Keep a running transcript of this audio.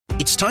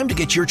It's time to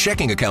get your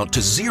checking account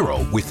to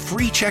zero with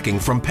free checking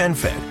from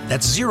PenFed.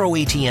 That's zero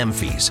ATM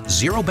fees,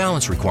 zero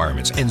balance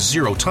requirements, and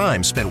zero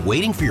time spent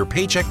waiting for your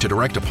paycheck to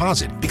direct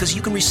deposit because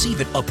you can receive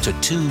it up to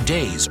 2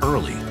 days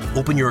early.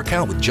 Open your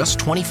account with just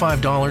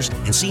 $25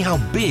 and see how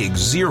big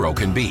zero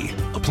can be.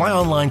 Apply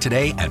online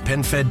today at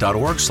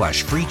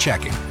PenFed.org/free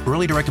checking.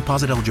 Early direct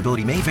deposit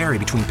eligibility may vary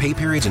between pay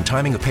periods and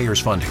timing of payers'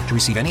 funding. To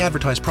receive any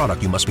advertised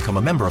product, you must become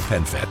a member of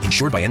PenFed,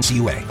 insured by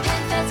NCUA.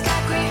 PenFed's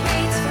got great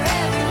rates for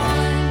everyone.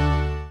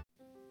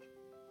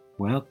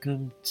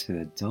 Welcome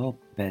to Adult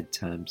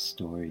Bedtime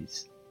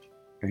Stories.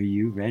 Are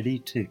you ready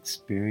to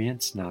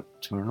experience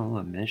nocturnal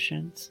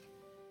emissions?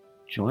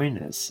 Join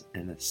us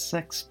in a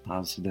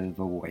sex-positive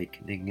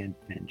awakening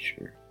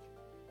adventure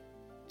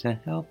to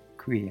help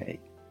create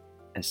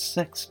a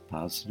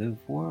sex-positive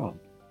world.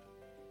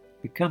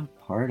 Become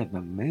part of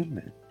a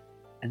movement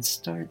and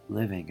start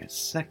living a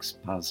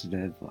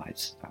sex-positive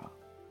lifestyle,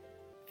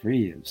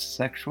 free of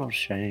sexual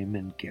shame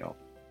and guilt.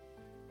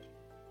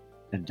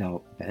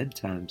 Adult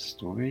Bedtime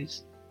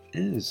Stories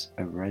is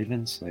a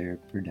Ravenslayer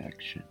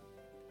production.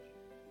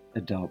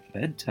 Adult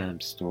Bedtime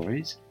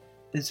Stories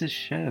is a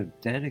show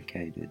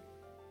dedicated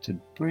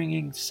to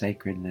bringing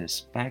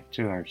sacredness back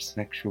to our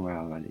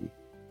sexuality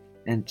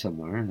and to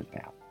learn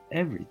about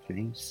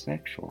everything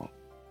sexual.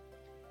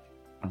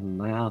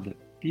 Allow the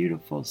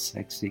beautiful,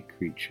 sexy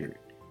creature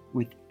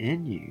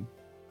within you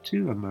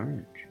to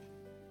emerge.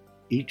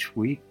 Each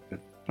week,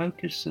 the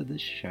focus of the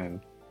show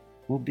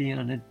will be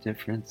on a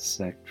different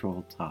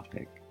sexual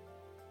topic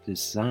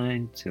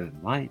designed to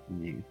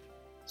enlighten you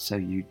so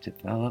you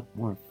develop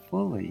more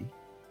fully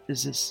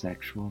as a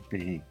sexual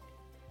being.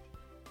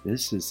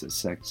 This is a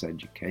sex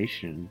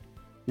education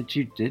that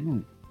you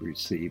didn't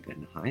receive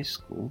in high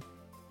school,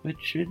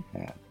 but should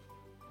have.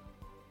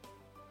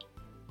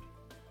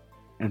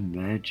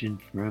 Imagine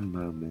for a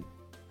moment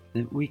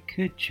that we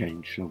could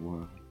change the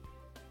world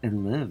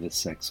and live a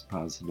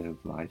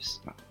sex-positive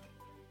lifestyle.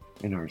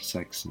 In our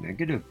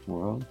sex-negative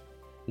world,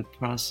 the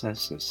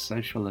process of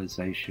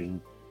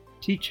socialization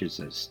teaches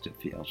us to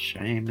feel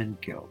shame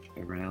and guilt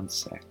around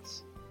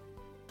sex.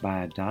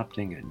 By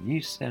adopting a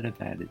new set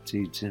of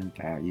attitudes and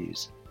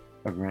values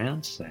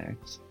around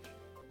sex,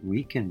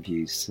 we can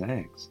view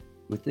sex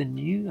with a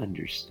new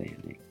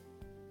understanding,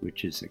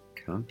 which is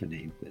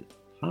accompanied with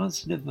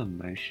positive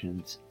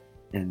emotions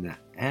and the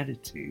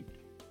attitude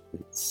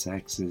that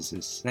sex is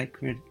a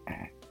sacred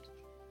act.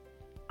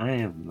 I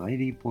am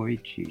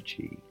Ladyboy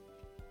Gigi,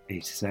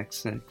 a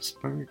sex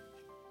expert,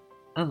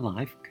 a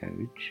life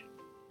coach,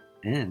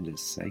 and a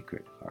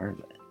sacred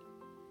harlot.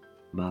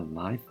 My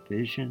life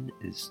vision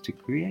is to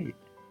create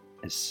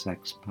a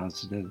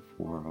sex-positive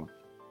world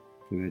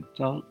through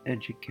adult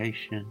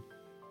education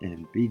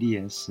and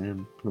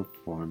BDSM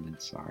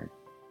performance art.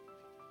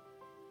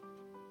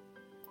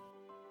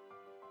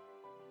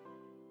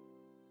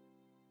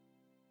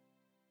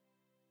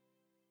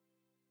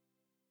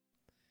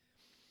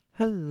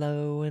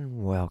 Hello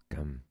and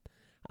welcome.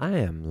 I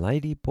am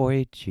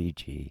Ladyboy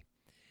Gigi.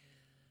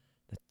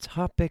 The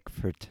topic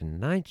for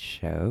tonight's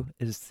show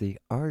is the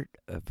art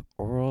of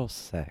oral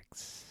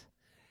sex.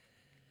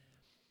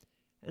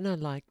 And I'd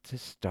like to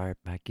start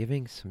by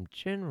giving some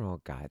general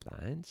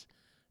guidelines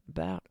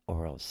about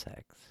oral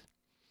sex.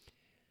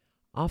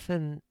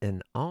 Often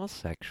in all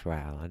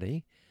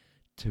sexuality,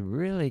 to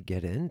really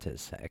get into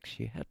sex,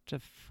 you have to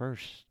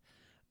first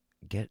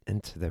get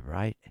into the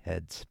right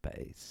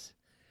headspace.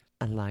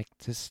 I like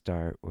to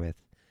start with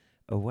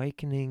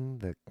awakening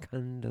the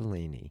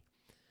Kundalini.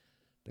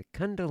 The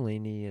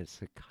Kundalini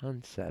is a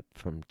concept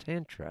from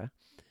Tantra,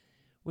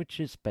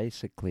 which is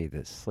basically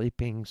the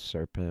sleeping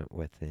serpent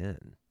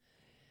within.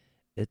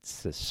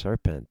 It's the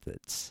serpent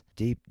that's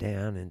deep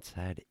down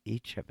inside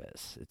each of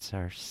us. It's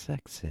our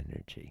sex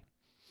energy.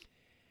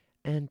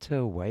 And to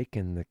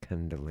awaken the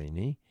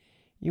Kundalini,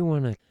 you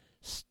want to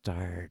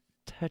start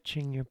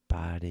touching your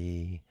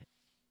body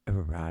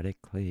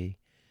erotically.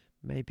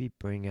 Maybe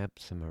bring up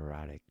some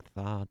erotic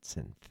thoughts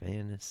and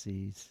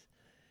fantasies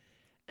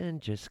and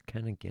just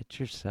kind of get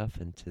yourself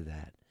into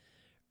that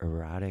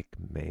erotic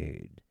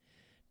mood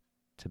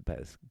to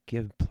both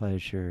give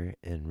pleasure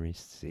and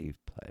receive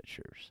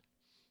pleasures.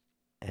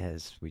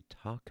 As we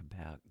talk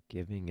about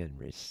giving and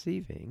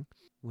receiving,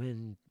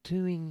 when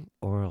doing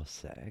oral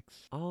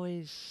sex,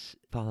 always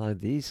follow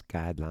these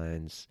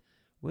guidelines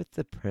with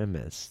the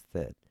premise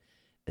that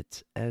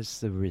it's as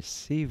the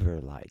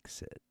receiver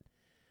likes it.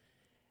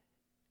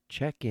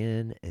 Check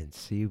in and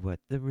see what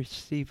the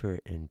receiver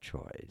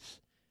enjoys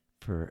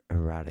for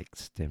erotic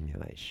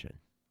stimulation.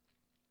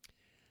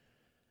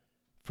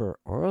 For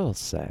oral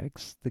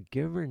sex, the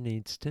giver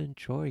needs to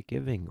enjoy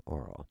giving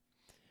oral.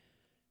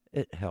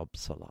 It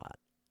helps a lot.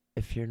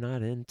 If you're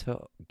not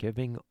into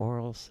giving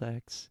oral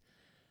sex,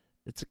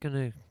 it's going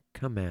to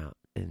come out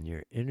in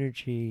your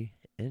energy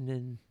and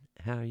in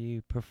how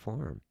you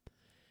perform.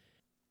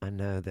 I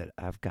know that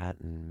I've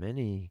gotten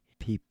many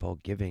people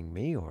giving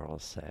me oral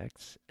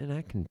sex, and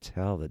I can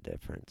tell the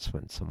difference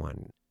when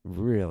someone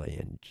really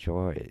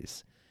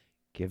enjoys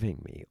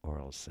giving me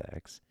oral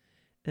sex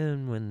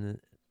and when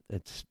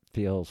It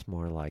feels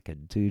more like a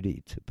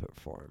duty to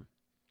perform.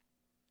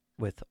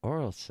 With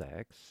oral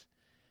sex,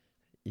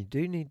 you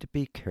do need to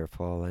be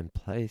careful and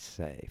play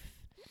safe.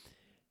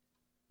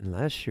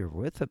 Unless you're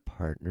with a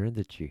partner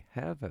that you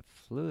have a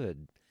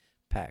fluid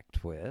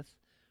pact with,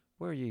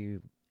 where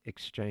you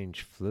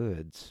exchange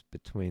fluids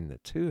between the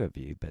two of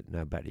you but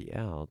nobody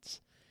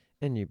else,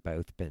 and you've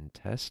both been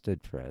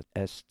tested for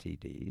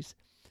STDs,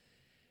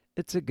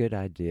 it's a good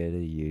idea to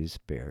use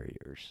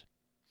barriers.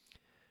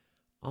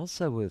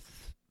 Also,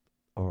 with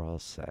oral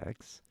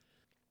sex,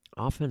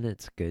 often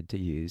it's good to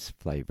use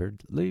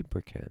flavored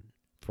lubricant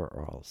for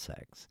oral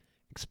sex,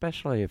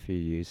 especially if you're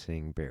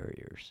using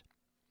barriers.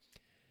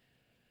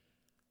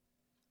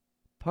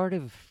 Part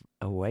of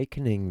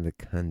awakening the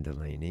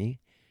Kundalini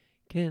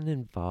can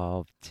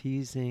involve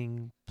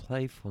teasing,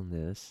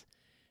 playfulness,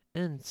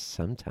 and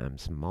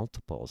sometimes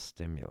multiple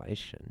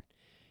stimulation,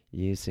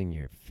 using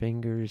your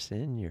fingers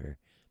in your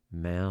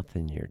mouth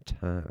and your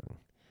tongue.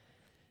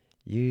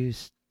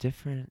 Use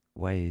different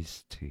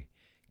ways to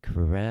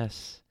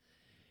caress,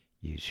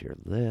 use your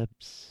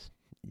lips,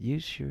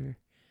 use your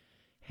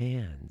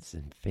hands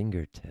and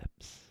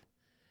fingertips.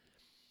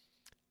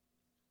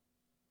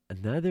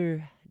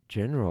 Another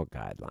general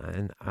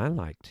guideline I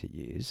like to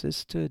use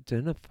is to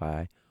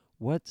identify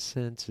what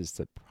sense is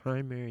the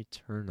primary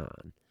turn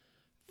on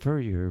for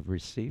your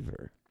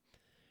receiver.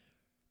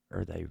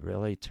 Are they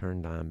really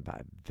turned on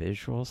by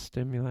visual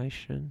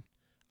stimulation,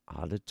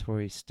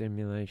 auditory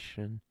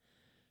stimulation,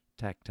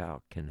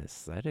 tactile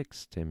kinesthetic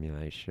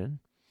stimulation?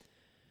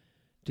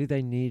 Do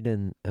they need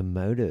an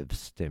emotive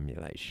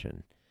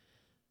stimulation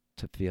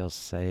to feel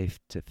safe,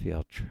 to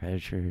feel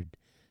treasured,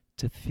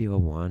 to feel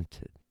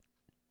wanted?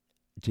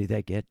 Do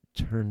they get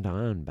turned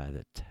on by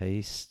the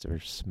taste or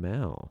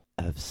smell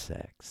of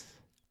sex?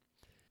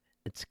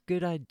 It's a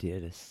good idea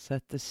to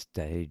set the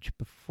stage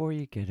before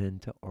you get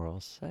into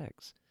oral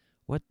sex.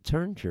 What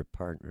turns your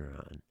partner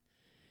on?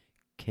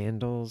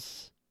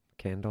 Candles,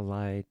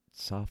 candlelight,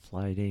 soft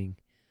lighting,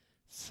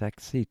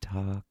 sexy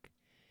talk,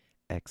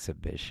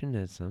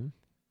 exhibitionism,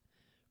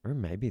 or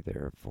maybe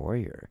they're a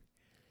voyeur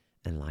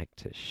and like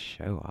to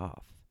show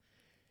off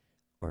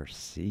or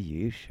see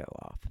you show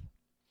off.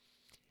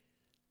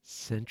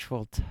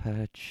 Sensual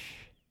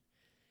touch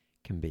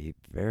can be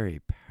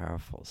very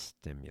powerful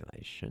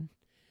stimulation.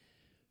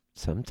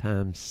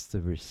 Sometimes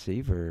the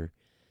receiver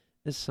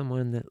is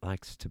someone that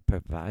likes to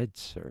provide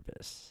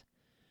service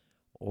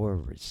or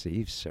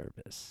receive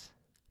service.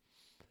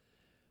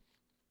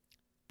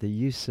 The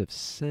use of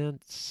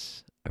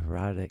scents,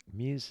 erotic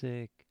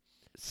music,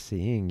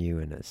 seeing you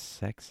in a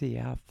sexy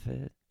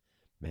outfit,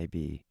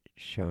 maybe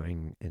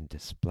showing and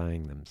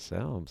displaying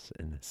themselves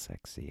in a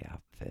sexy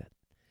outfit.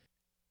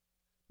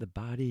 The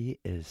body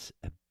is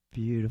a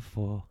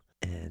beautiful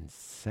and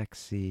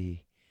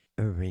sexy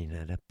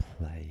arena to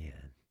play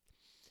in.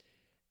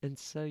 And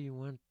so you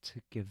want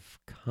to give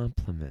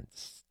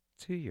compliments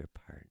to your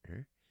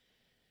partner.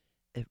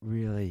 It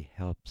really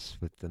helps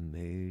with the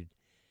mood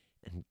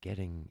and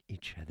getting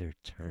each other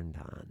turned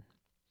on.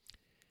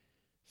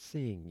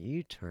 Seeing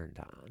you turned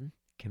on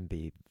can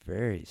be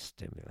very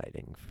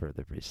stimulating for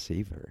the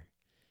receiver.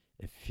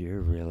 If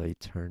you're really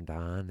turned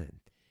on and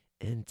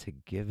into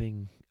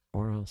giving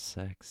oral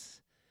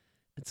sex,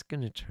 it's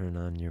going to turn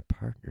on your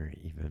partner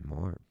even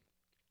more.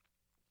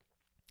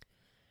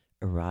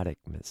 Erotic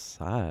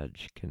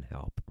massage can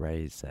help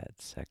raise that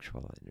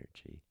sexual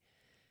energy.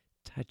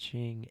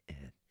 Touching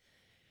and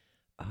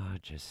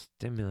just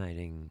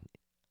stimulating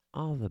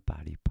all the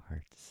body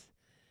parts,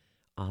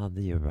 all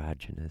the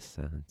erogenous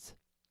zones.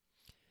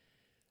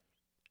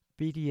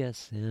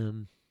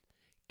 BDSM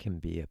can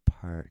be a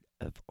part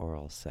of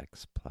oral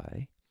sex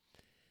play,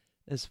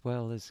 as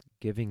well as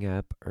giving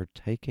up or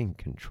taking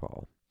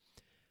control.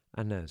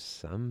 I know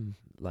some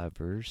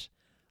lovers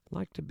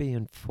like to be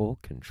in full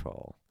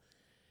control,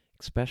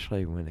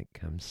 especially when it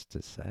comes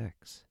to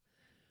sex,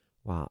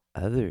 while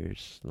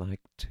others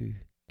like to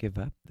give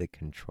up the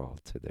control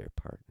to their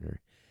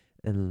partner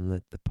and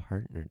let the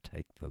partner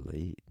take the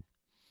lead.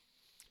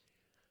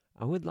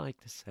 I would like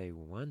to say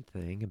one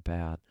thing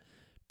about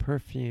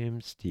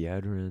perfumes,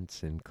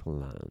 deodorants, and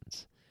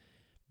colognes.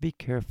 Be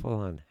careful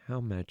on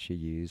how much you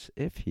use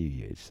if you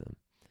use them.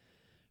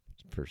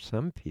 For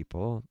some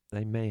people,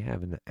 they may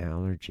have an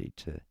allergy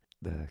to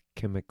the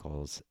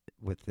chemicals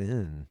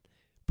within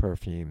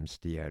perfumes,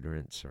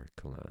 deodorants, or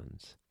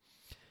colognes.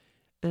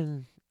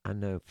 And I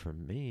know for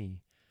me,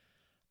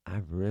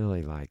 I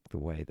really like the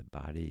way the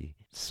body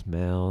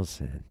smells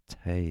and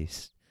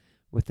tastes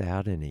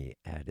without any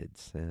added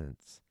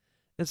scents,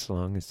 as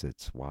long as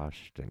it's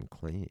washed and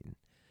clean.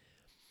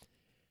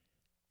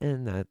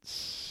 And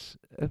that's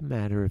a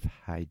matter of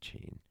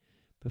hygiene.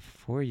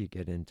 Before you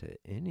get into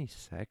any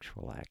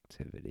sexual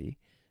activity,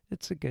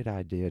 it's a good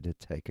idea to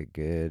take a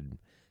good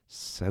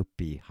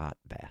soapy hot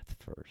bath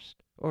first,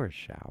 or a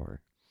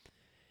shower.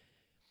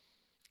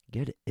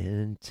 Get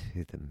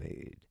into the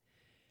mood.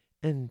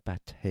 And by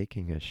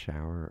taking a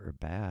shower or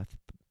bath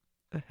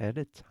ahead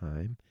of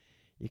time,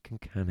 you can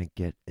kind of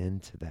get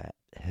into that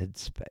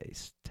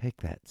headspace.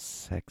 Take that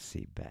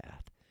sexy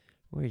bath.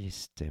 where you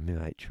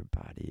stimulate your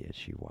body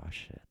as you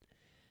wash it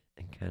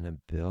and kind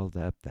of build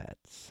up that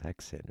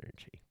sex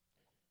energy.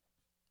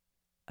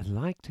 I'd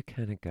like to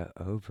kind of go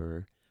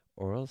over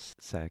oral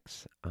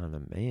sex on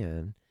a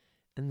man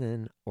and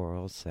then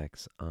oral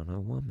sex on a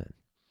woman.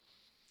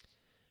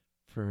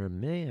 For a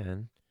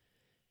man,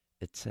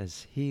 it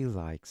says he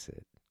likes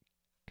it.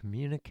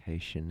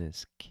 Communication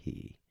is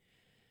key.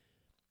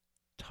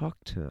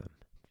 Talk to him.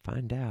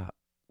 Find out,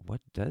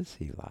 what does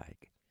he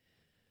like?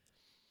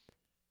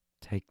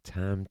 Take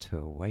time to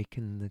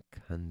awaken the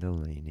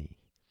Kundalini.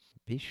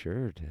 Be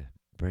sure to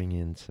bring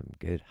in some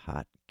good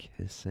hot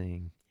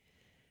kissing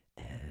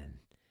and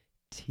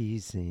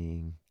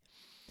teasing.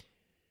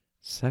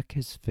 Suck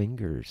his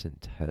fingers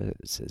and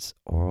toes as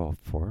oral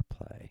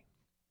foreplay.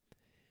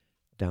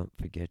 Don't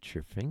forget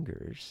your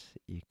fingers.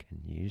 You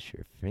can use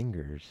your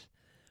fingers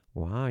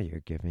while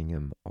you're giving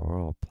him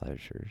oral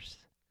pleasures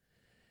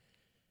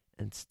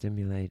and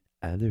stimulate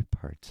other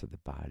parts of the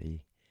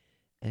body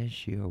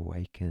as you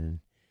awaken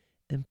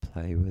and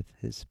play with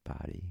his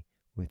body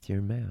with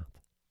your mouth.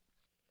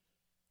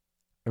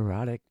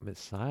 Erotic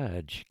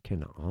massage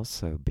can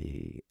also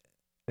be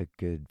a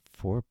good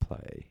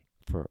foreplay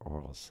for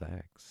oral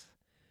sex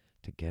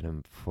to get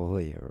him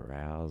fully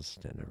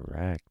aroused and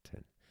erect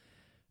and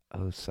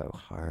oh so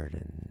hard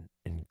and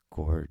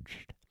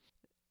engorged.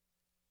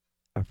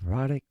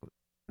 Erotic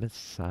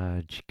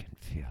massage can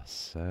feel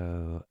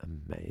so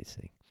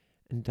amazing.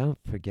 And don't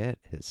forget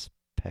his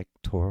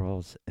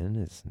pectorals and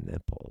his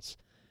nipples.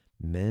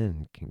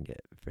 Men can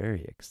get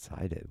very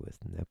excited with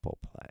nipple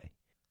play.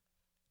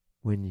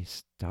 When you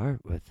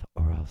start with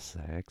oral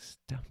sex,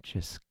 don't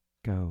just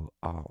go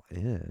all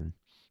in.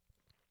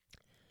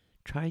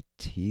 Try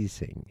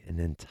teasing and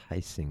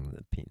enticing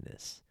the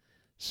penis.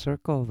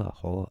 Circle the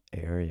whole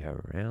area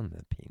around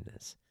the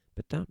penis,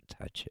 but don't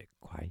touch it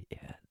quite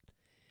yet.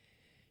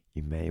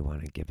 You may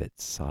want to give it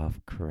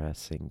soft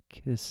caressing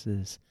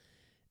kisses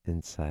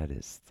inside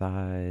his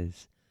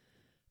thighs,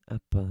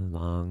 up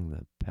along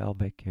the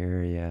pelvic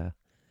area,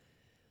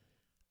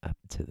 up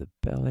to the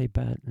belly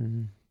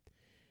button,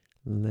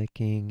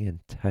 licking and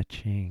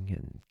touching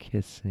and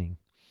kissing.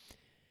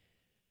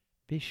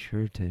 Be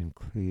sure to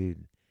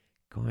include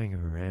going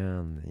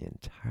around the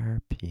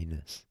entire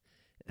penis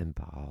and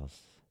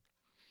balls.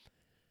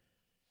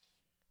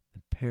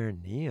 The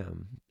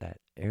perineum, that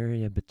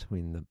area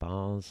between the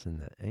balls and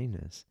the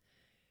anus,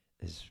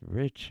 is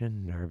rich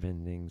in nerve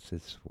endings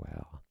as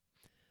well.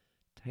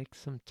 Take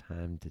some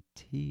time to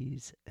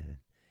tease and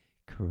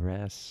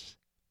caress,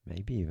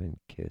 maybe even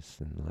kiss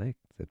and lick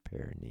the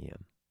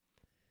perineum.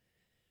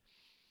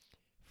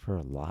 For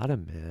a lot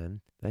of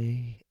men,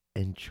 they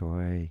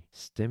enjoy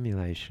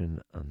stimulation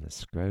on the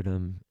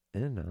scrotum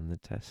and on the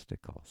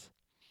testicles.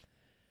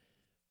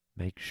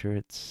 Make sure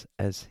it's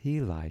as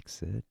he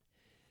likes it.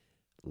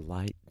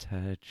 Light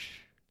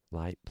touch,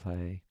 light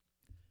play.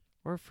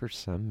 Or for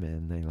some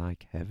men, they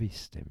like heavy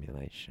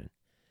stimulation.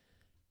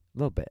 A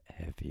little bit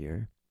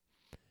heavier.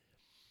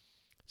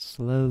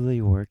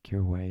 Slowly work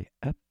your way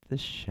up the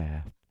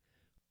shaft.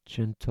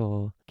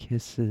 Gentle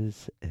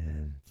kisses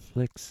and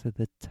flicks of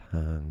the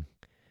tongue,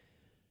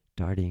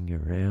 darting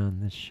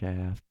around the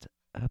shaft,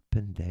 up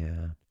and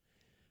down,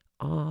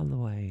 all the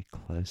way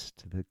close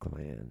to the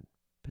gland.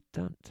 But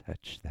don't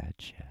touch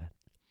that yet.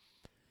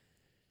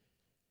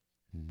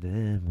 And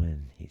then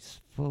when he's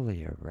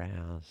fully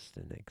aroused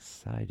and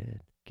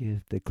excited,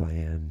 give the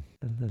gland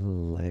a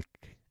little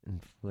lick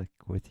and flick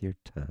with your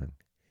tongue.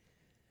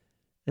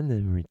 And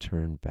then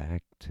return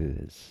back to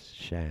his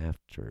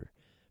shaft or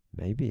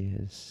maybe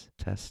his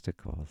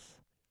testicles.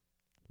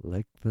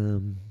 Lick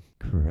them,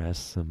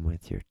 caress them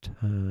with your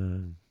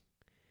tongue.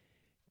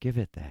 Give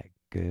it that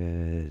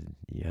good,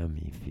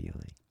 yummy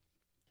feeling.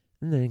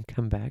 And then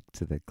come back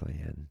to the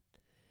gland,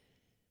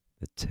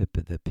 the tip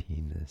of the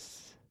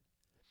penis.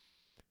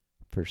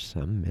 For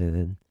some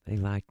men, they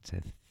like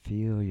to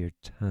feel your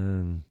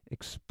tongue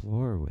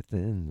explore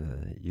within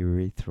the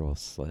urethral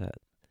slit,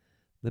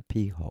 the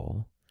pee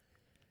hole.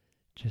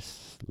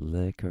 Just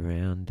lick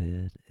around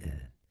it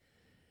and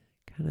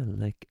kind of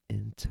lick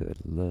into it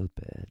a little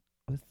bit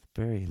with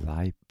very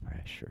light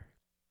pressure.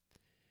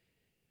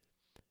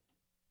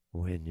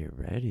 When you're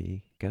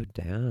ready, go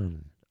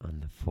down on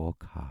the full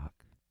cock.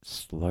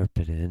 Slurp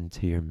it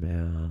into your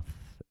mouth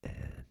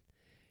and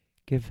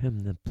give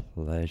him the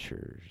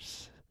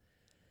pleasures,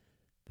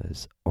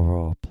 those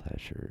oral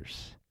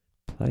pleasures.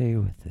 Play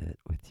with it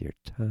with your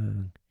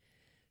tongue.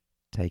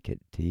 Take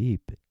it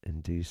deep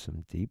and do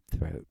some deep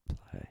throat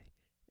play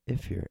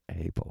if you're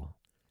able.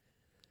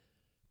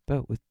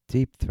 But with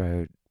deep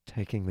throat,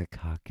 taking the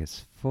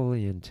coccus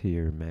fully into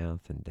your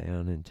mouth and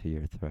down into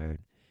your throat,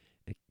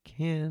 it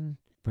can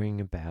bring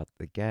about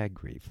the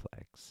gag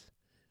reflex.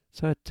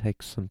 So it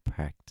takes some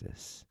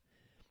practice.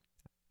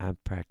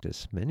 I've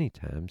practiced many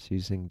times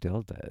using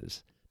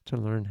dildos to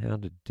learn how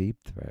to deep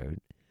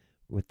throat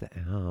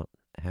without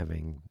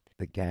having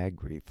the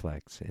gag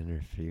reflex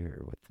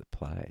interfere with the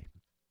play.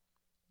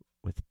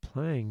 With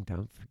playing,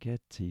 don't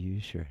forget to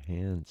use your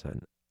hands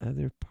on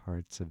other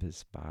parts of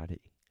his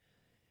body.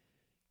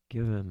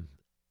 Give him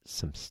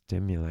some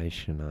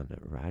stimulation on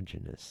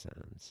erogenous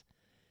zones.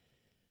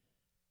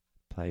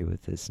 Play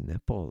with his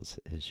nipples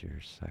as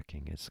you're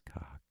sucking his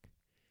cock.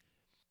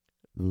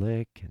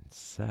 Lick and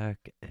suck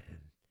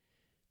and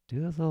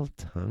do a little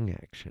tongue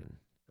action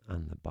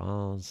on the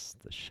balls,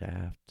 the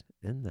shaft,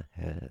 and the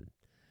head.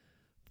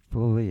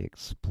 Fully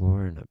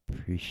explore and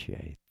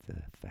appreciate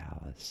the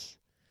phallus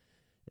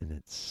in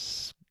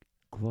its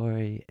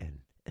glory and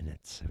in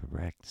its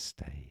erect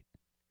state.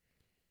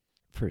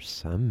 For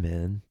some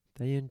men,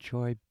 they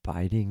enjoy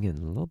biting and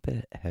a little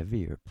bit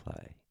heavier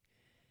play.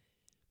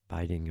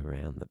 Biting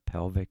around the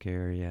pelvic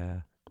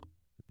area,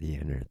 the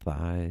inner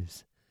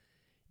thighs,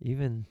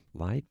 even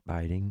light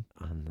biting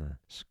on the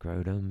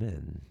scrotum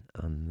and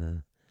on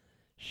the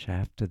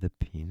shaft of the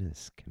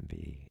penis can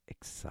be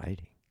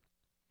exciting.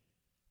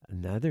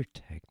 Another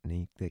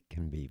technique that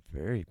can be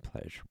very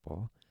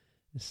pleasurable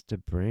is to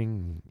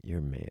bring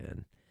your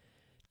man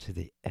to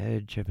the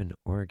edge of an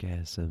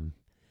orgasm,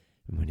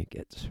 and when he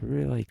gets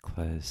really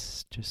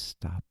close, just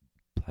stop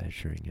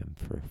pleasuring him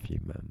for a few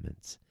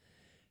moments.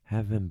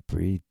 Have him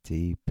breathe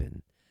deep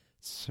and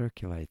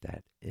circulate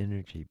that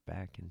energy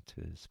back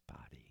into his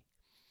body.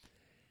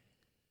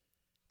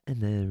 And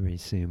then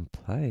resume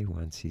play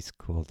once he's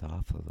cooled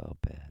off a little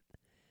bit,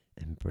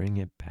 and bring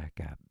it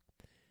back up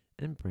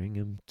and bring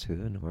him to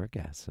an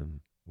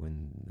orgasm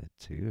when the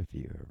two of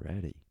you are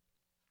ready.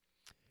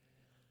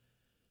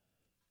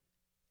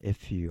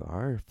 If you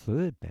are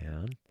fluid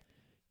bound,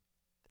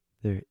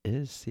 there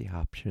is the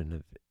option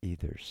of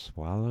either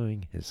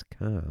swallowing his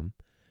cum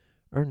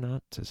or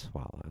not to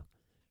swallow.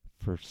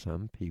 For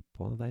some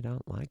people, they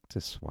don't like to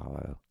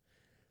swallow.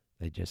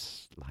 They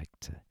just like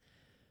to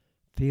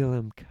feel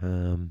him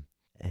come,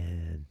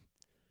 and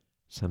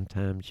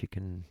sometimes you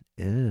can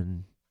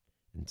end,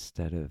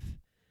 instead of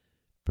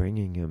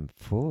bringing him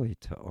fully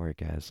to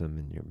orgasm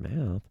in your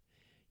mouth,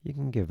 you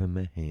can give him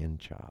a hand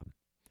job.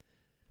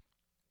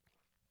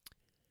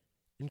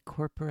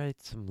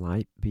 Incorporate some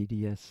light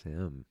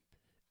BDSM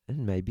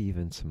and maybe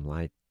even some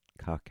light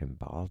cock and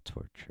ball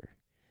torture.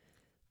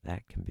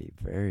 That can be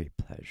very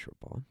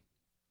pleasurable.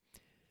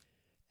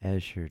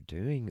 As you're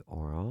doing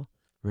oral,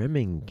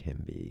 rimming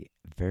can be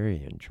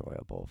very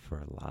enjoyable for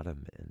a lot of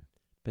men,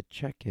 but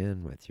check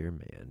in with your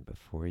man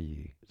before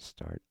you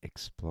start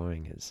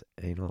exploring his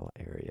anal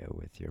area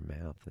with your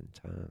mouth and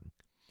tongue.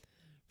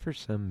 For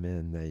some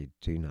men, they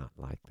do not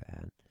like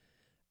that.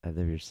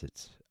 Others,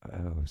 it's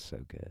oh so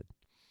good.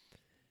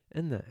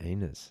 And the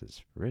anus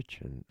is rich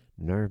in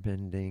nerve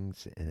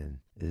endings and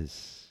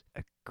is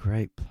a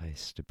great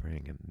place to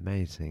bring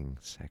amazing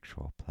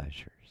sexual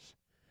pleasures.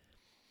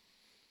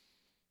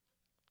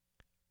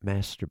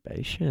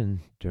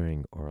 Masturbation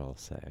during oral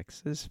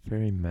sex is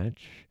very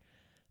much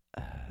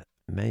an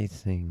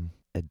amazing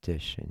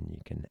addition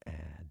you can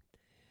add.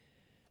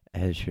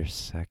 As you're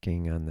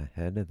sucking on the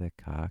head of the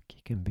cock,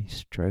 you can be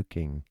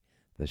stroking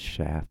the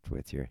shaft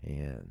with your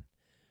hand,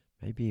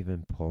 maybe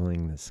even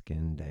pulling the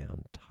skin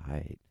down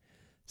tight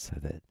so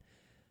that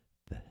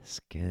the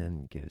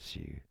skin gives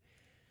you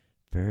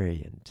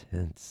very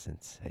intense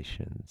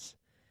sensations.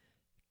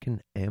 It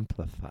can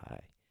amplify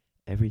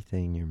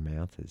everything your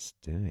mouth is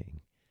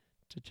doing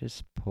to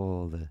just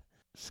pull the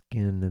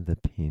skin of the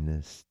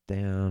penis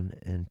down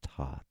and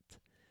taut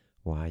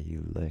while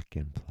you lick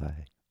and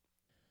play.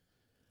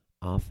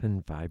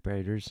 Often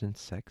vibrators and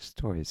sex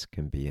toys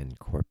can be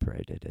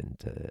incorporated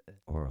into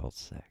oral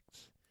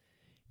sex.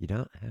 You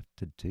don't have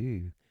to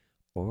do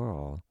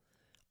oral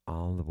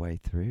all the way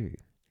through.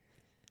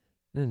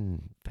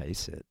 And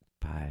face it,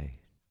 by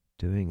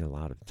doing a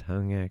lot of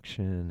tongue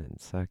action and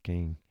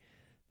sucking,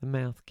 the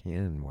mouth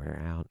can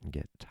wear out and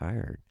get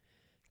tired,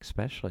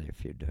 especially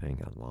if you're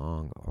doing a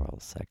long oral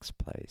sex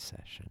play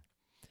session.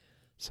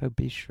 So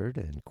be sure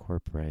to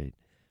incorporate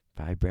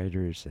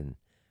vibrators and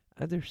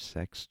other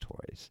sex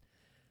toys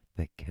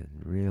that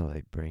can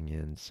really bring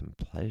in some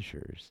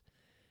pleasures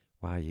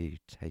while you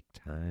take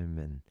time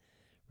and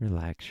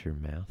relax your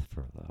mouth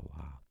for a little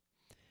while.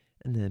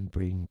 And then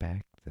bring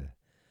back the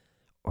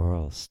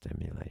oral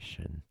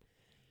stimulation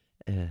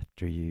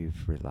after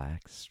you've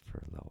relaxed for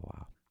a little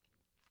while.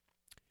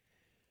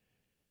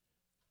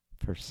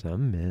 For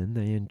some men,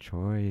 they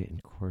enjoy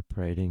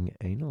incorporating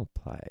anal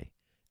play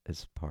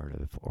as part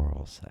of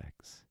oral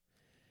sex.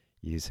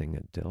 Using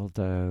a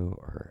dildo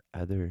or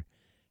other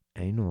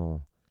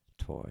anal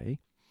toy,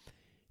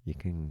 you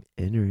can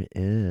enter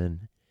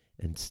in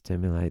and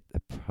stimulate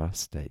the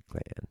prostate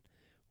gland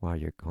while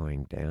you're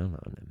going down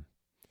on him.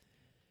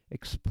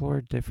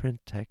 Explore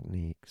different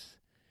techniques,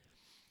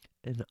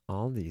 and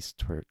all these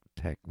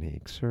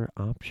techniques are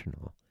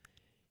optional.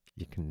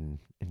 You can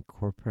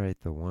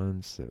incorporate the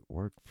ones that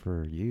work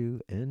for you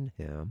and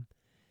him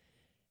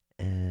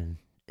and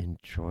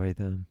enjoy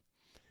them.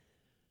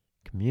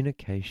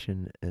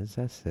 Communication, as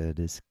I said,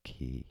 is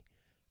key.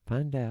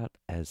 Find out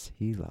as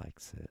he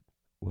likes it,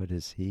 what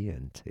is he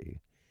into,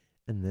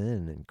 and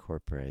then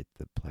incorporate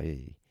the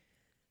play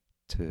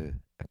to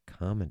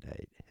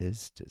accommodate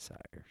his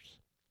desires.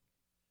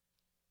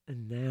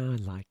 And now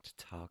I'd like to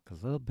talk a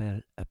little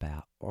bit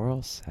about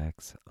oral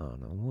sex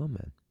on a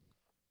woman.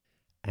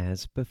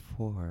 As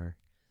before,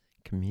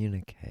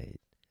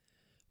 communicate.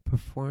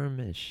 Perform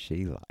as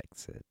she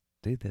likes it.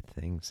 Do the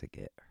things that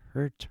get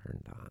her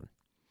turned on.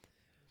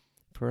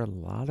 For a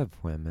lot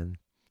of women,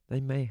 they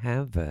may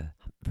have a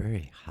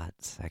very hot,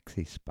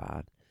 sexy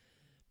spot,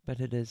 but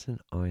it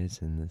isn't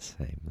always in the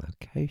same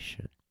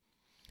location.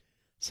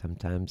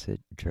 Sometimes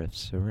it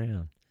drifts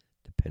around,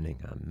 depending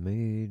on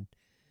mood,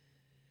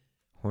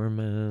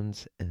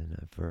 hormones, and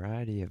a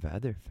variety of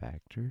other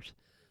factors.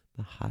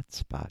 The hot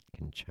spot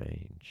can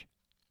change.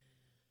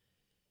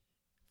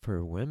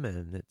 For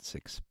women, it's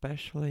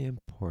especially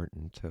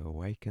important to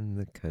awaken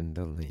the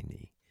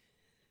Kundalini,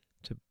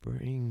 to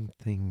bring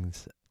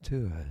things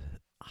to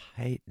a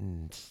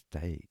heightened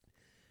state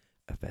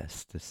of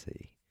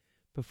ecstasy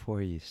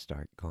before you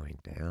start going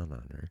down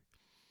on her,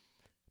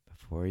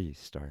 before you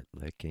start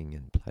licking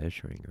and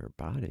pleasuring her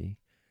body,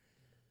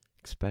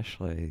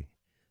 especially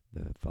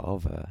the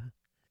vulva.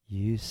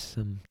 Use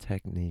some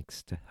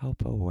techniques to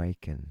help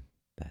awaken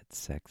that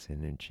sex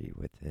energy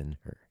within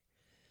her.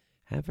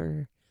 Have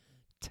her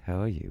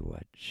tell you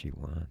what she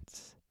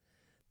wants.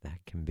 That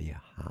can be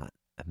a hot,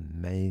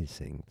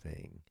 amazing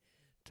thing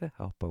to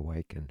help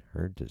awaken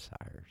her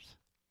desires.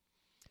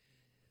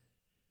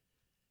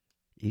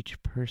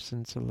 Each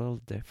person's a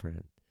little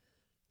different,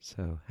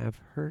 so have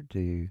her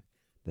do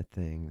the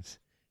things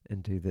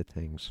and do the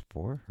things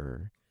for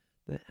her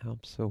that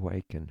helps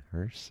awaken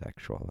her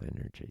sexual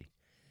energy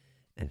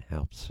and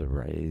helps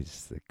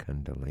raise the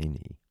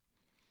Kundalini.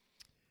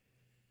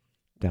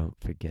 Don't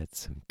forget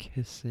some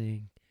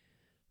kissing,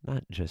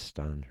 not just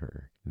on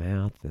her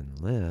mouth and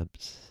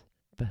lips,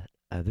 but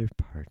other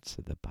parts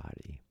of the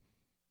body.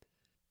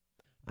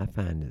 I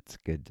find it's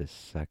good to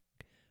suck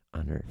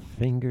on her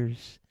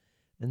fingers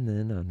and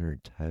then on her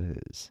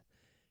toes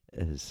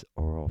as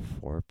oral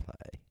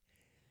foreplay.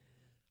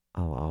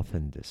 I'll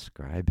often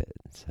describe it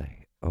and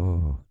say,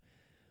 oh,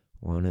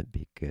 won't it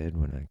be good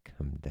when I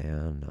come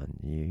down on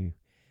you,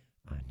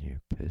 on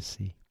your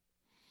pussy?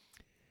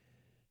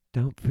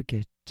 Don't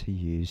forget to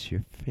use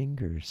your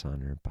fingers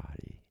on her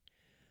body.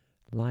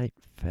 Light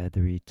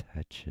feathery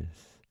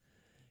touches,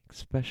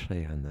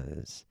 especially on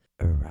those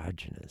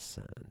erogenous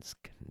zones,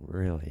 can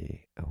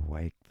really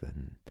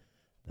awaken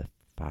the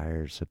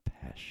fires of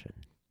passion.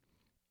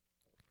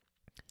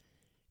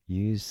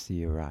 Use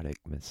the erotic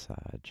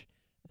massage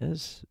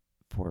as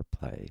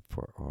foreplay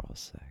for oral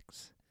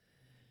sex.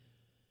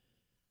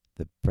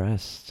 The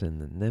breasts and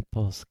the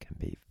nipples can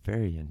be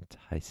very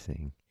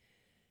enticing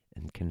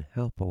and can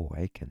help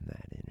awaken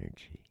that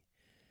energy.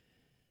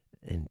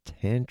 In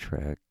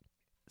tantric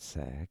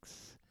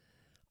sex,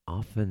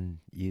 often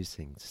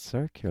using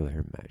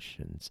circular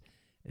motions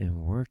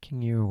and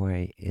working your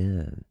way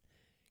in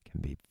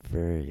can be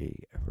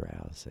very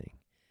arousing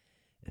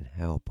and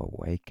help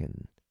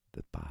awaken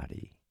the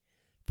body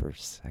for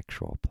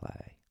sexual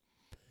play.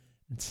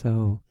 And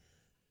so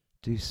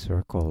do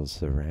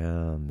circles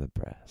around the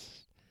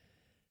breast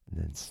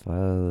and then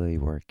slowly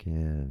work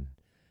in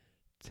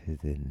to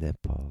the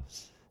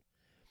nipples.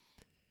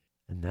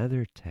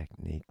 Another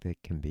technique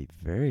that can be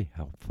very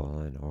helpful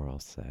in oral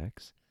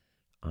sex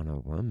on a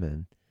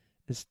woman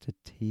is to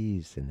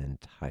tease and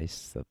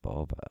entice the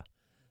vulva,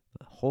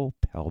 the whole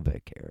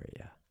pelvic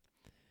area.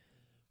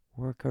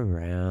 Work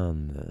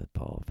around the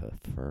vulva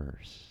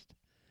first.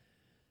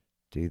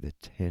 Do the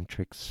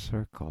tantric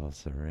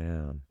circles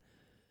around,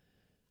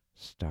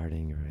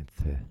 starting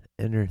with the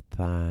inner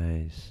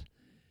thighs,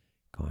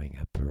 going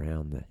up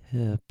around the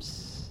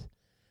hips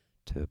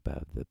to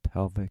above the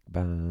pelvic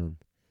bone,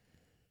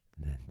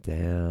 and then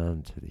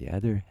down to the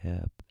other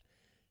hip,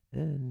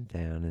 and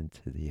down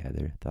into the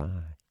other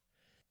thigh.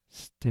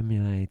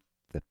 Stimulate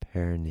the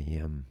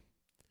perineum,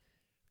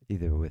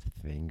 either with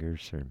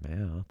fingers or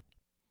mouth.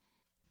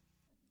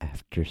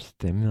 After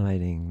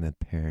stimulating the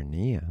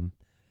perineum,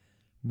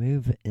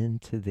 move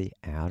into the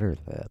outer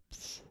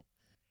lips.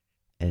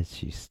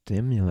 As you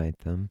stimulate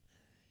them,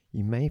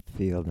 you may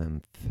feel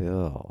them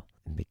fill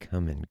and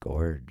become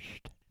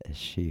engorged as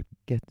she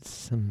gets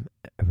some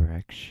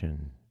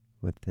erection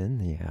within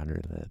the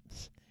outer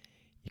lips.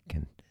 You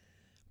can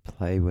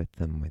play with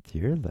them with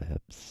your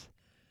lips,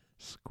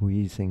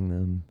 squeezing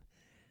them,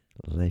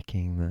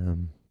 licking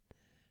them,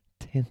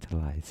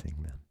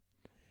 tantalizing them.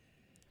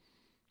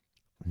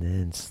 And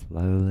then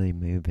slowly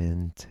move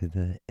into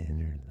the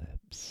inner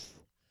lips.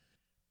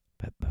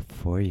 But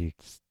before you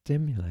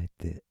stimulate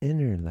the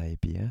inner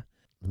labia,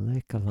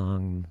 lick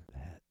along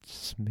that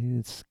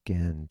smooth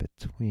skin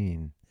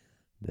between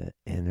the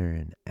inner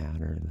and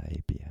outer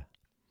labia.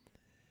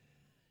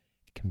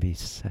 It can be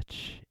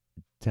such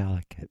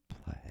delicate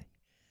play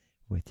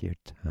with your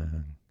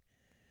tongue.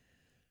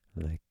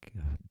 Lick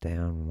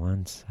down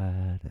one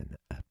side and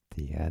up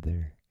the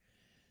other,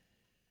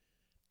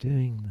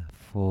 doing the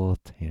full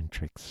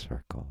tantric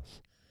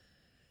circles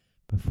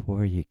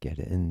before you get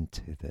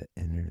into the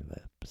inner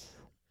lips,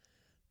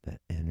 the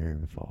inner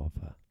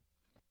vulva.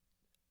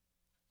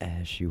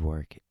 As you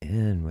work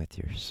in with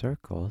your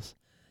circles,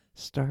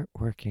 start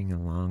working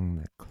along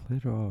the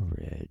clitoral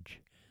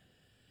ridge.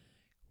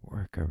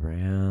 Work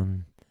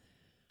around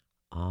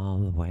all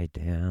the way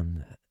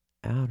down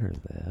outer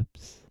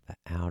lips, the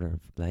outer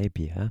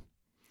labia,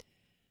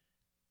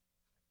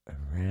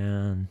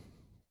 around,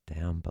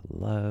 down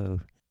below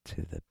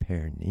to the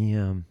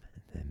perineum,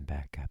 and then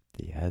back up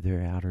the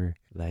other outer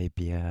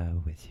labia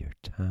with your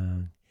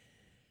tongue,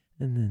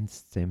 and then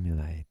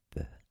stimulate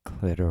the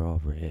clitoral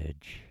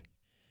ridge.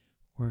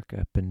 Work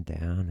up and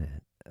down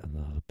it a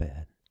little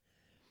bit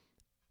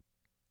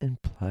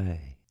and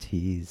play.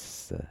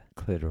 Tease the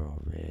clitoral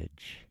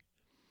ridge.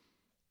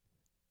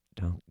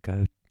 Don't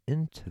go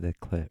into the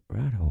clit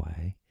right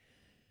away.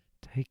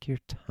 Take your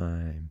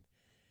time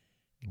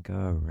and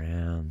go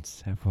around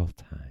several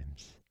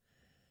times.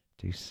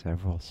 Do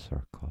several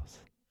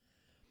circles.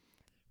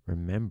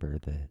 Remember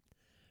that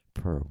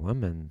for a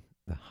woman,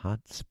 the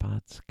hot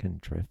spots can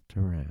drift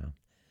around,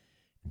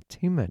 and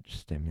too much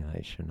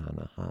stimulation on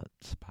a hot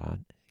spot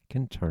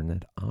can turn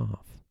it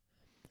off.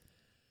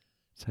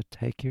 So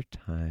take your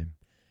time,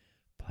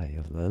 play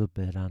a little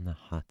bit on the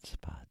hot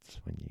spots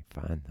when you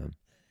find them,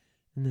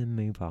 and then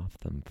move off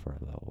them for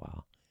a little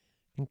while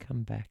and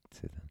come back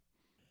to them.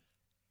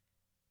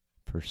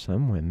 For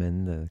some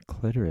women, the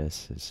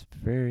clitoris is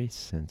very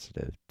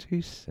sensitive,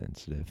 too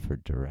sensitive for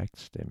direct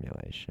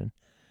stimulation.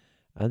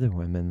 Other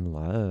women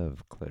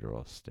love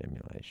clitoral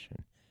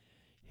stimulation.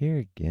 Here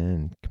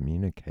again,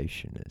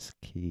 communication is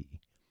key.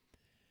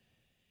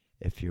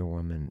 If your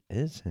woman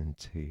is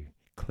into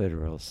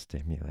clitoral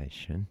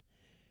stimulation,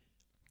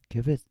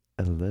 give it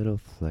a little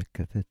flick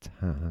of the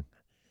tongue.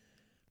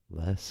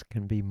 Less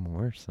can be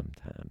more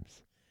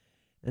sometimes.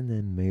 And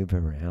then move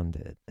around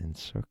it in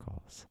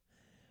circles.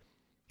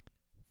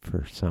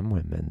 For some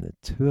women, the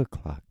 2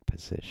 o'clock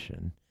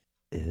position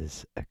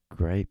is a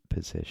great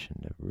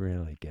position to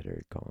really get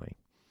her going.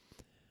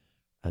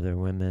 Other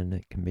women,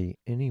 it can be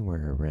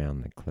anywhere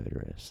around the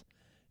clitoris,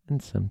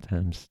 and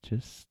sometimes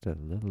just a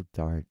little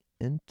dart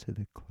into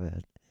the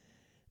clit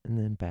and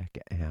then back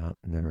out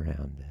and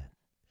around it.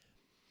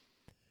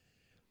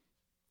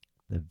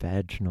 The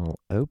vaginal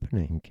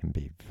opening can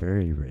be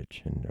very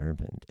rich in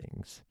nerve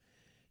endings,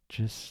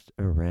 just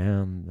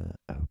around the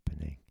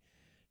opening.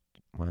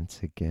 Once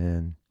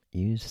again,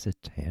 use the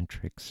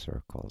tantric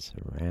circles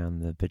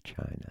around the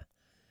vagina.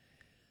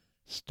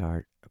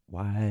 Start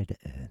wide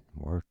and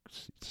work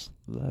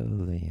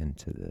slowly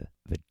into the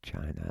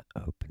vagina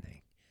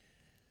opening.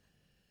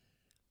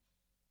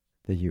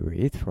 The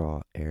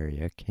urethral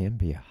area can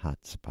be a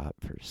hot spot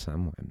for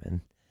some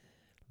women.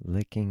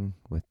 Licking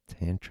with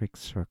tantric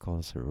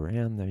circles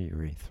around the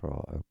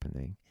urethral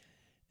opening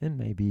and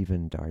maybe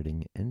even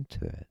darting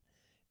into it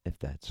if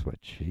that's what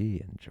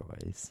she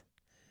enjoys.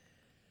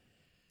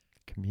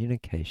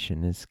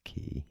 Communication is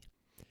key.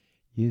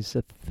 Use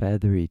a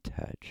feathery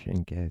touch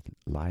and get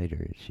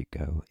lighter as you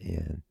go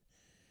in.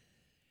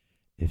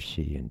 If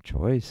she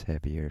enjoys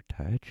heavier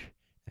touch,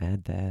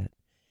 add that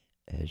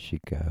as you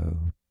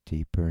go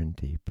deeper and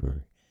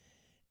deeper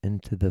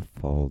into the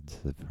folds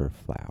of her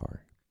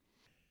flower.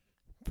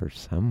 For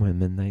some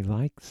women, they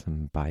like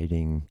some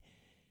biting,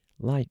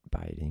 light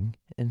biting,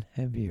 and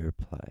heavier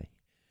play.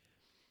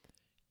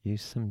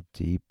 Use some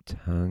deep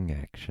tongue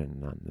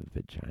action on the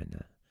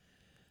vagina.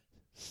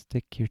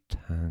 Stick your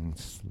tongue,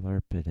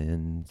 slurp it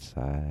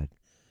inside.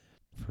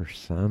 For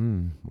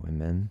some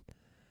women,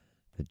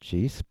 the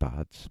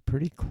G-spot's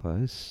pretty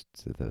close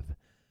to the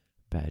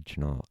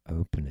vaginal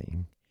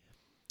opening.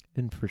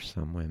 And for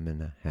some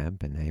women, I have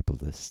been able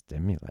to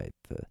stimulate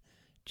the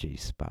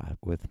G-spot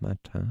with my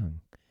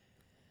tongue.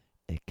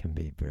 It can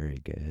be very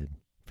good.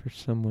 For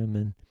some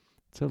women,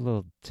 it's a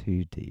little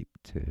too deep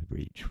to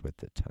reach with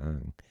the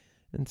tongue,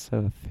 and so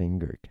a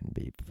finger can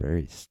be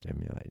very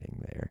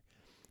stimulating there,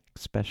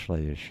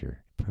 especially as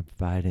you're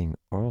providing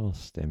oral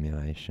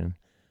stimulation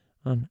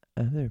on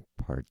other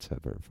parts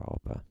of her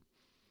vulva.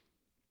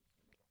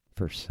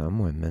 For some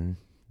women,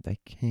 they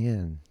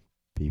can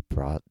be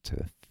brought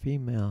to a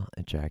female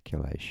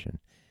ejaculation,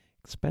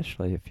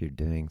 especially if you're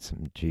doing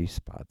some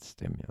G-spot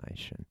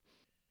stimulation.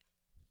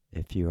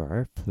 If you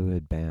are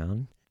fluid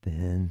bound,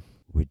 then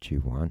would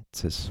you want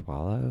to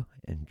swallow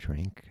and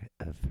drink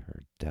of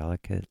her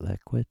delicate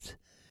liquids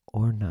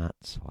or not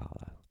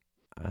swallow?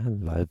 I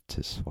love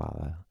to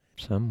swallow.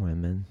 Some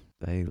women,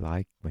 they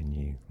like when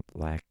you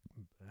lap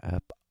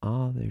up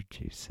all their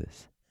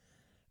juices.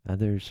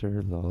 Others are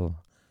a little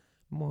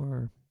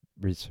more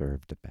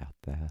reserved about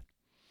that.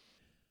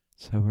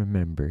 So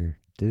remember,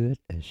 do it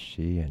as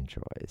she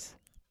enjoys.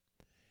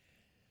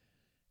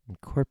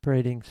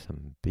 Incorporating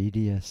some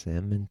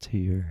BDSM into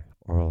your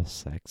oral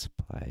sex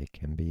play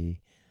can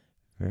be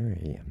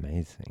very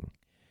amazing.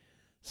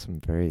 Some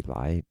very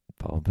light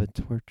vulva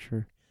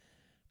torture.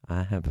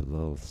 I have a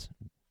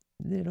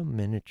little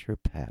miniature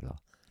paddle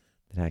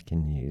that I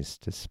can use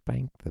to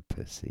spank the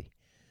pussy.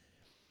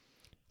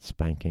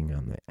 Spanking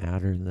on the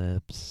outer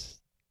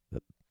lips,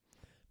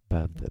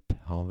 above the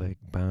pelvic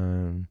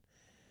bone,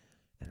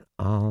 and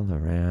all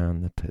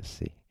around the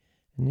pussy,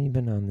 and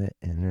even on the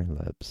inner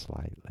lip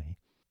slightly.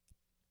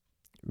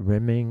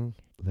 Rimming,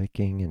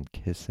 licking, and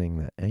kissing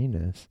the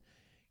anus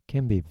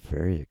can be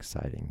very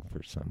exciting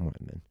for some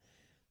women.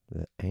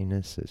 The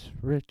anus is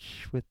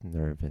rich with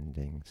nerve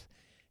endings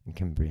and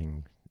can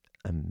bring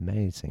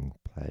amazing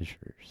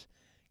pleasures,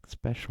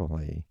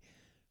 especially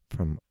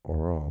from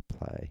oral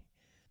play.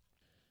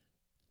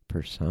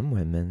 For some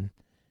women,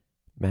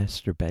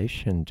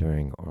 masturbation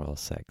during oral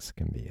sex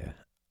can be a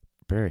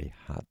very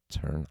hot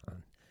turn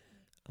on.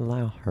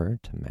 Allow her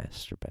to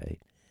masturbate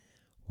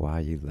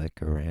while you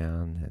lick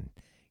around and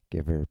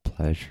give her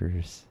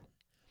pleasures.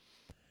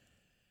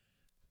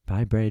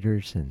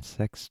 Vibrators and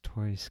sex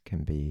toys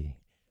can be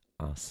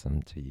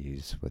awesome to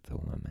use with a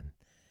woman,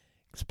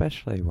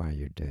 especially while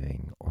you're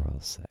doing oral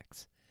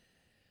sex.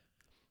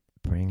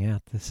 Bring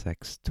out the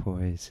sex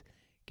toys.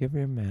 Give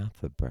your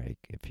mouth a break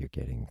if you're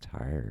getting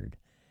tired.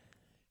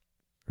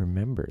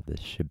 Remember,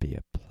 this should be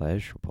a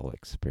pleasurable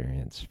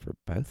experience for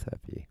both of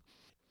you.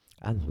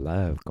 I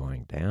love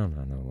going down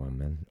on a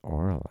woman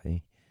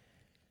orally,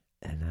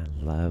 and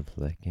I love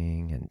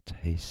licking and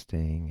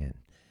tasting and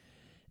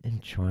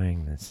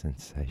enjoying the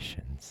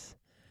sensations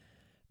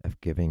of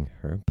giving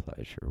her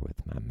pleasure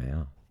with my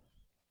mouth.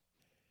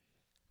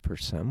 For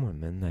some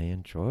women, they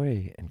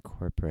enjoy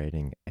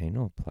incorporating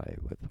anal play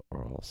with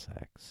oral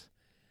sex.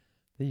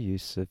 The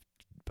use of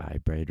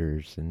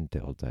vibrators and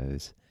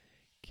dildos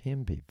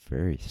can be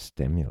very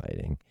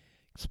stimulating,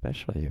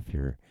 especially if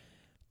you're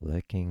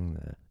licking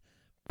the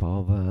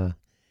vulva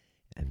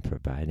and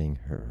providing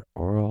her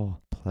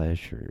oral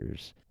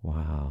pleasures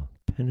while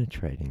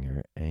penetrating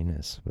her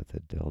anus with a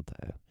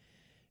dildo.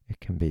 It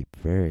can be a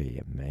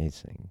very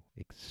amazing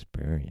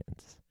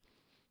experience.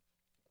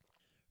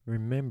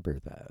 Remember,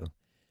 though,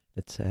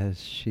 it's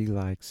as she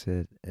likes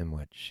it and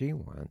what she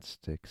wants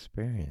to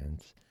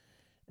experience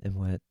and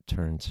what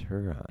turns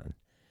her on.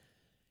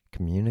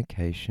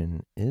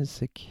 Communication is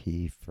the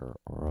key for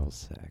oral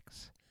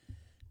sex,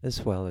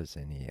 as well as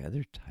any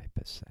other type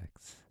of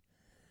sex.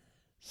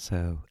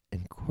 So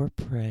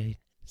incorporate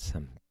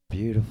some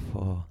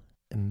beautiful,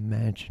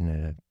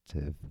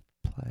 imaginative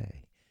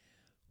play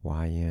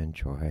while you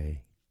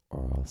enjoy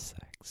oral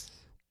sex.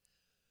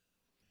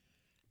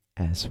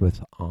 As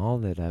with all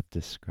that I've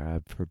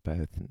described for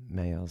both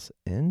males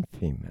and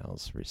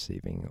females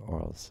receiving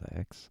oral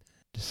sex,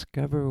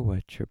 discover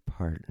what your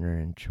partner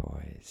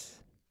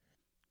enjoys.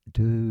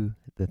 Do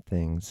the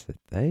things that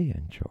they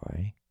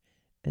enjoy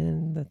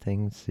and the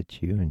things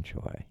that you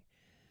enjoy.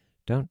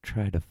 Don't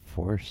try to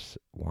force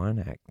one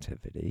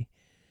activity,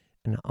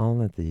 and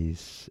all of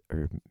these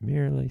are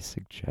merely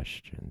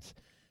suggestions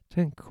to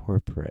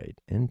incorporate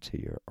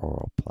into your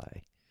oral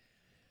play.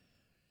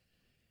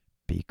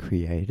 Be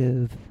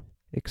creative,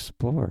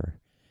 explore.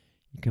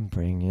 You can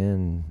bring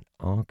in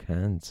all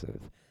kinds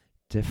of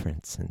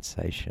different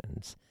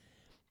sensations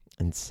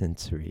and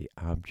sensory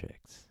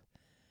objects.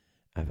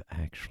 I've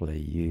actually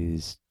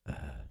used a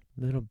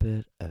little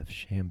bit of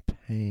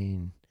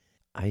champagne,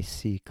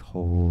 icy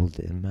cold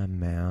in my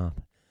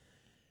mouth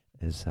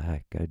as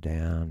I go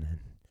down and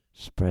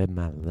spread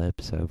my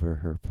lips over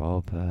her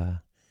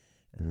vulva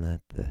and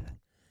let the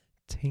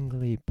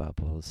tingly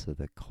bubbles of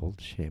the cold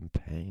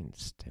champagne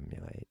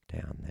stimulate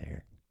down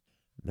there.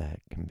 That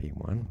can be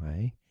one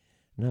way.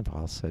 And I've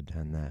also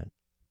done that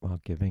while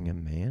giving a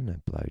man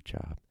a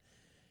blowjob,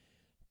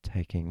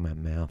 taking my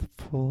mouth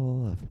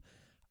full of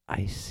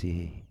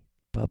icy,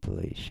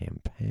 bubbly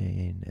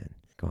champagne and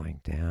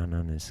going down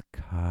on his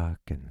cock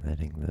and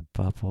letting the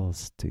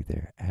bubbles do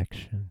their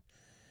action.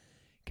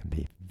 Can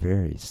be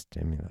very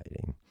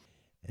stimulating.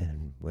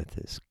 And with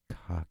his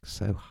cock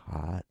so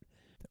hot,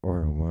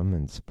 or a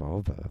woman's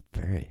vulva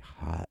very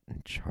hot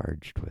and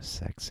charged with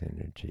sex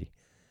energy,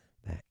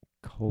 that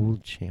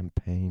cold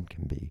champagne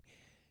can be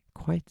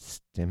quite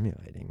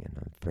stimulating in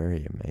a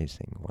very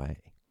amazing way.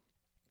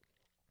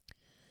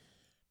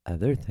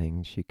 Other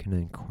things you can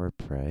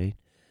incorporate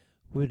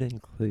would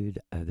include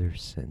other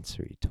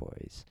sensory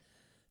toys,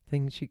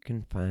 things you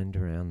can find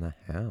around the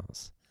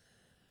house.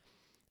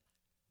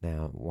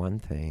 Now, one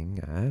thing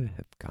I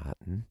have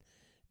gotten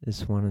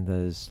is one of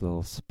those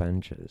little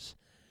sponges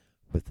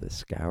with the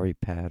scoury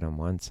pad on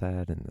one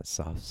side and the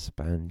soft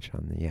sponge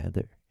on the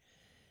other.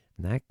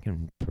 And that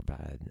can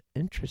provide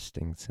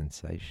interesting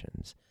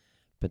sensations,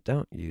 but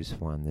don't use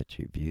one that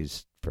you've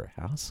used for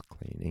house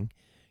cleaning.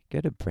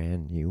 Get a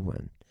brand new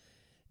one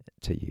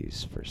to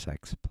use for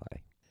sex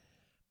play.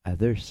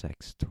 Other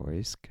sex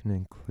toys can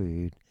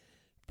include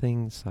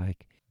things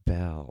like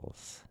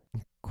bells.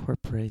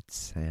 Incorporate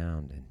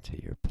sound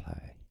into your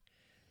play.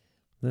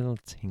 Little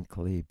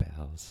tinkly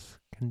bells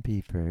can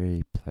be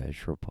very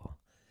pleasurable.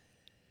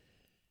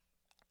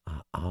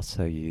 I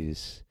also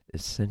use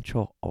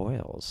essential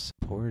oils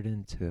poured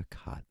into a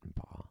cotton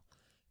ball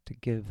to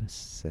give a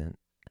scent.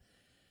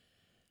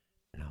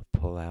 And I'll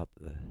pull out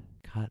the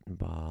cotton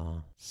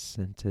ball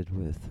scented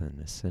with an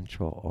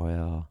essential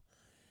oil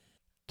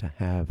to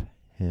have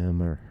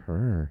him or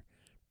her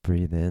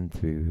breathe in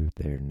through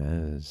their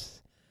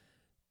nose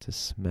to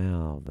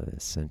smell the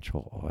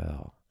essential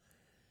oil.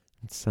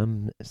 And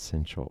some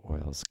essential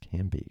oils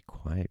can be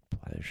quite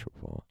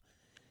pleasurable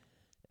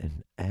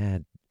and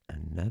add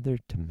another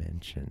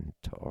dimension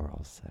to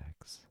oral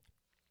sex.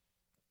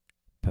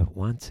 But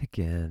once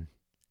again,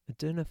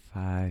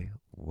 identify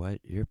what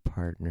your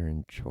partner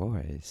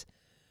enjoys,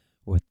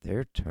 what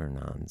their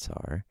turn-ons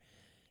are,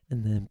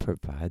 and then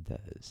provide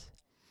those.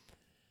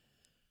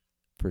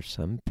 For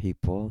some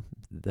people,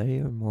 they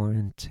are more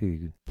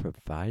into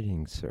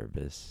providing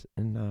service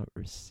and not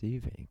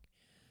receiving.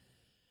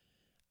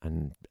 I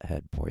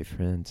had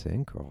boyfriends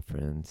and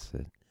girlfriends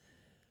that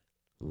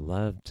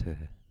love to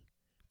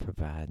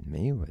provide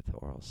me with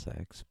oral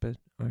sex, but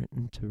aren't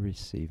into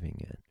receiving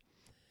it.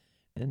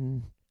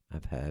 And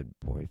I've had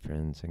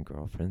boyfriends and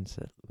girlfriends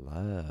that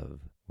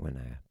love when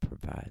I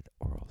provide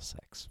oral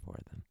sex for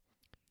them.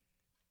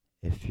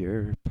 If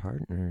your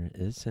partner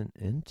isn't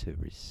into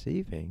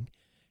receiving,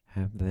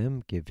 have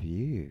them give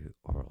you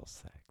oral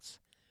sex.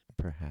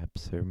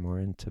 Perhaps they're more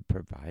into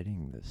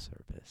providing the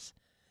service.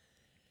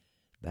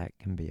 That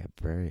can be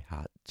a very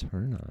hot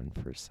turn-on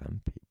for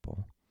some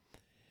people.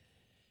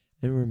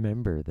 And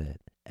remember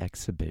that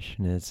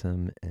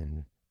exhibitionism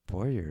and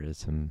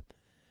voyeurism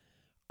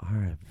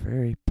are a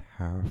very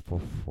powerful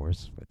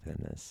force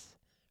within us,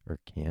 or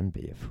can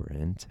be if we're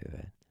into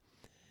it.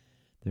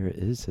 There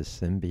is a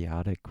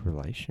symbiotic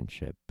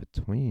relationship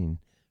between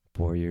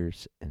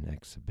voyeurs and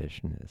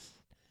exhibitionists.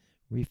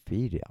 We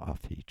feed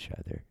off each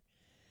other.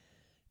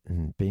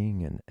 And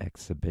being an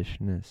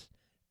exhibitionist,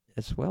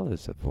 as well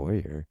as a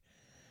voyeur,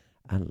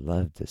 I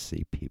love to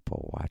see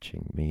people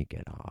watching me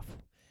get off.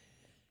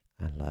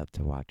 I love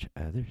to watch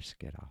others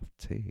get off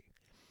too.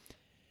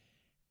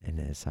 And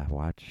as I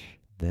watch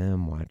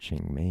them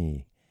watching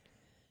me,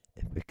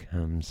 it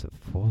becomes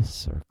a full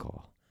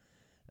circle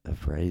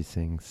of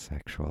raising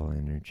sexual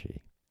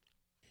energy.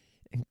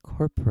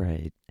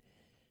 Incorporate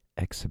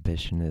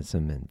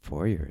exhibitionism and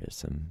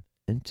voyeurism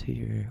into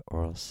your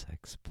oral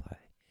sex play.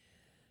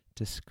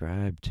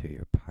 Describe to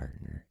your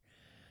partner,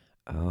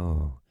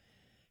 oh,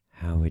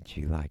 how would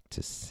you like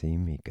to see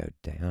me go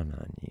down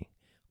on you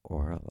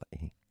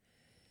orally?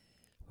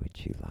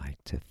 Would you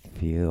like to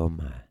feel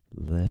my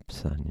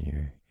lips on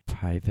your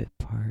private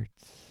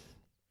parts?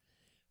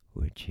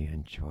 Would you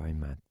enjoy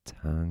my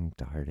tongue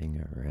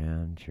darting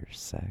around your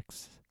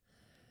sex?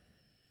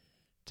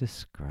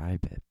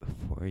 Describe it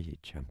before you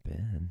jump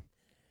in.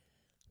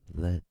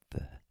 Let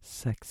the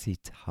sexy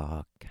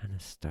talk kind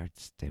of start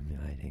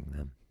stimulating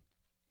them.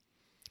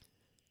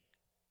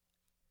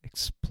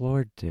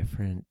 Explore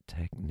different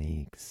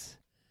techniques.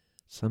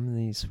 Some of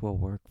these will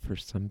work for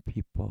some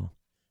people,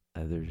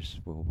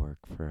 others will work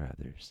for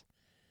others.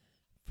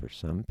 For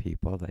some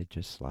people, they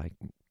just like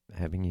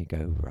having you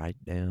go right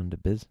down to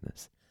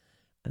business.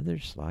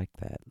 Others like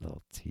that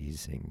little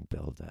teasing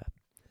build-up.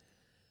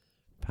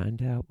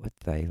 Find out what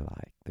they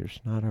like. There's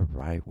not a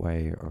right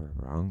way or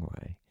a wrong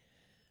way.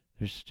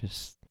 There's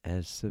just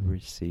as the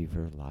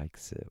receiver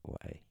likes it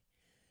way.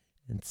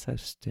 And so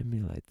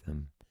stimulate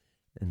them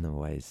in the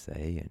ways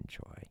they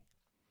enjoy.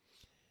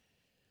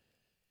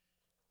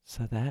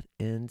 So that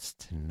ends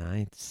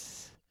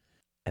tonight's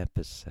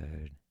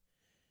episode.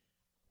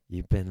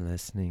 You've been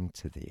listening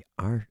to The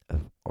Art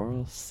of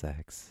Oral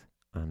Sex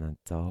on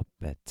Adult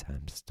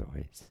Bedtime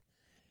Stories.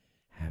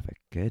 Have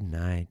a good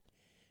night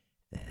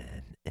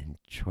and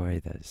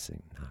enjoy those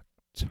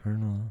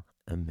nocturnal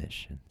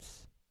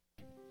emissions.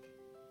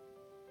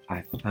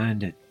 I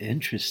find it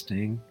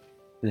interesting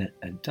that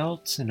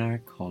adults in our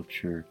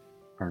culture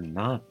are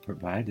not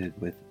provided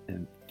with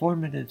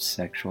informative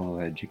sexual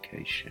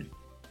education.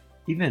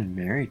 Even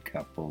married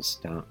couples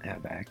don't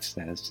have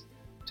access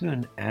to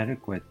an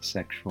adequate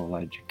sexual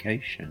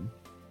education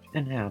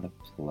and how to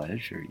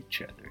pleasure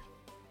each other.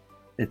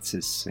 It's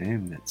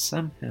assumed that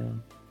somehow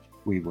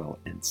we will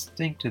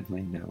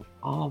instinctively know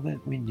all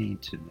that we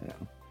need to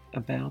know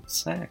about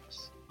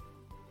sex.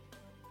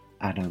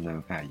 I don't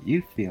know how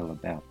you feel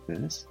about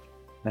this,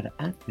 but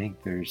I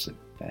think there's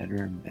a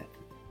better method.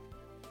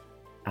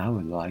 I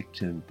would like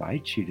to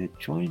invite you to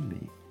join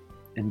me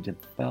in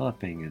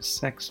developing a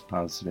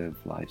sex-positive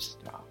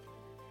lifestyle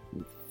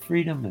with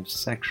freedom of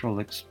sexual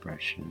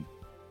expression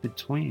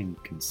between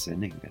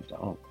consenting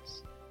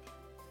adults.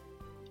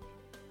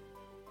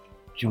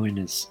 Join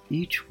us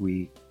each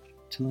week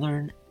to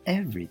learn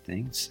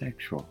everything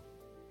sexual.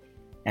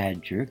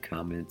 Add your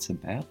comments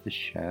about the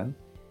show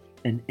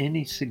and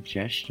any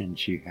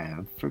suggestions you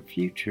have for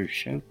future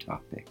show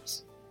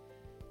topics.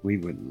 We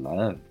would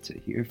love to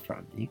hear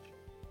from you.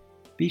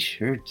 Be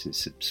sure to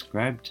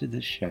subscribe to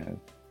the show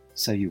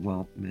so you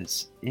won't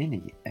miss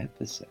any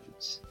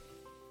episodes.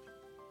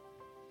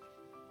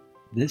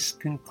 This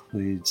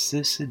concludes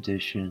this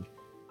edition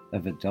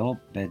of Adult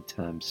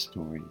Bedtime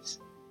Stories.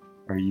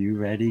 Are you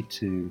ready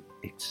to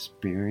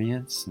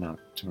experience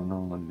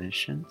nocturnal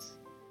emissions?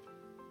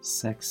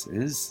 Sex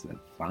is the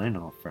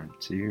final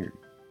frontier,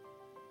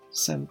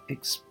 so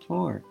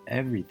explore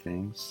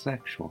everything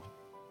sexual.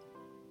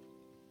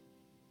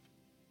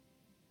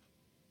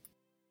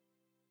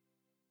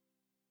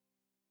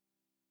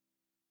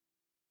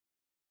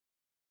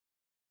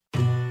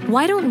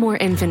 Why don't more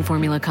infant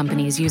formula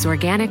companies use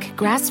organic,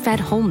 grass-fed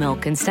whole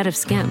milk instead of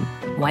skim?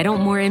 Why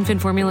don't more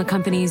infant formula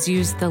companies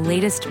use the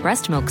latest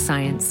breast milk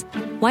science?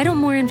 Why don't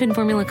more infant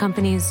formula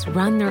companies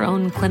run their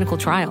own clinical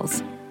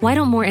trials? Why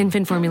don't more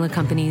infant formula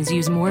companies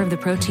use more of the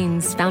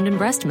proteins found in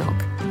breast milk?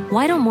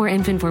 Why don't more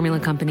infant formula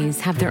companies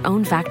have their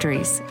own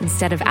factories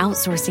instead of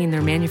outsourcing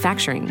their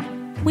manufacturing?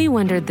 We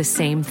wondered the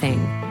same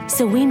thing.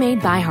 So we made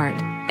ByHeart,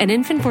 an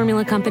infant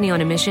formula company on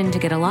a mission to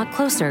get a lot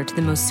closer to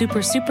the most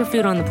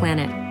superfood on the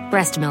planet,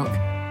 breast milk.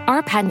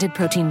 Our patented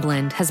protein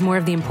blend has more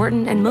of the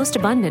important and most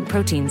abundant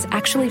proteins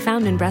actually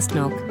found in breast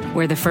milk.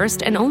 We're the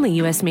first and only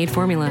U.S.-made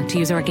formula to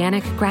use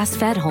organic,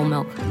 grass-fed whole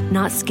milk,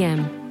 not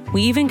skim.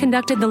 We even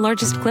conducted the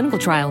largest clinical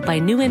trial by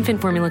a new infant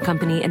formula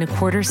company in a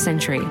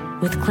quarter-century,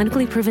 with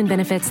clinically proven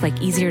benefits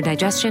like easier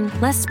digestion,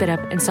 less spit-up,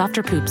 and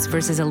softer poops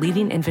versus a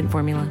leading infant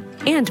formula.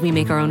 And we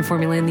make our own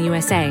formula in the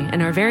USA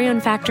and our very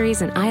own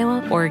factories in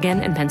Iowa, Oregon,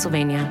 and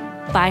Pennsylvania.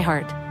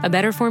 ByHeart, a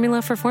better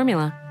formula for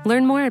formula.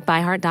 Learn more at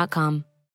byheart.com.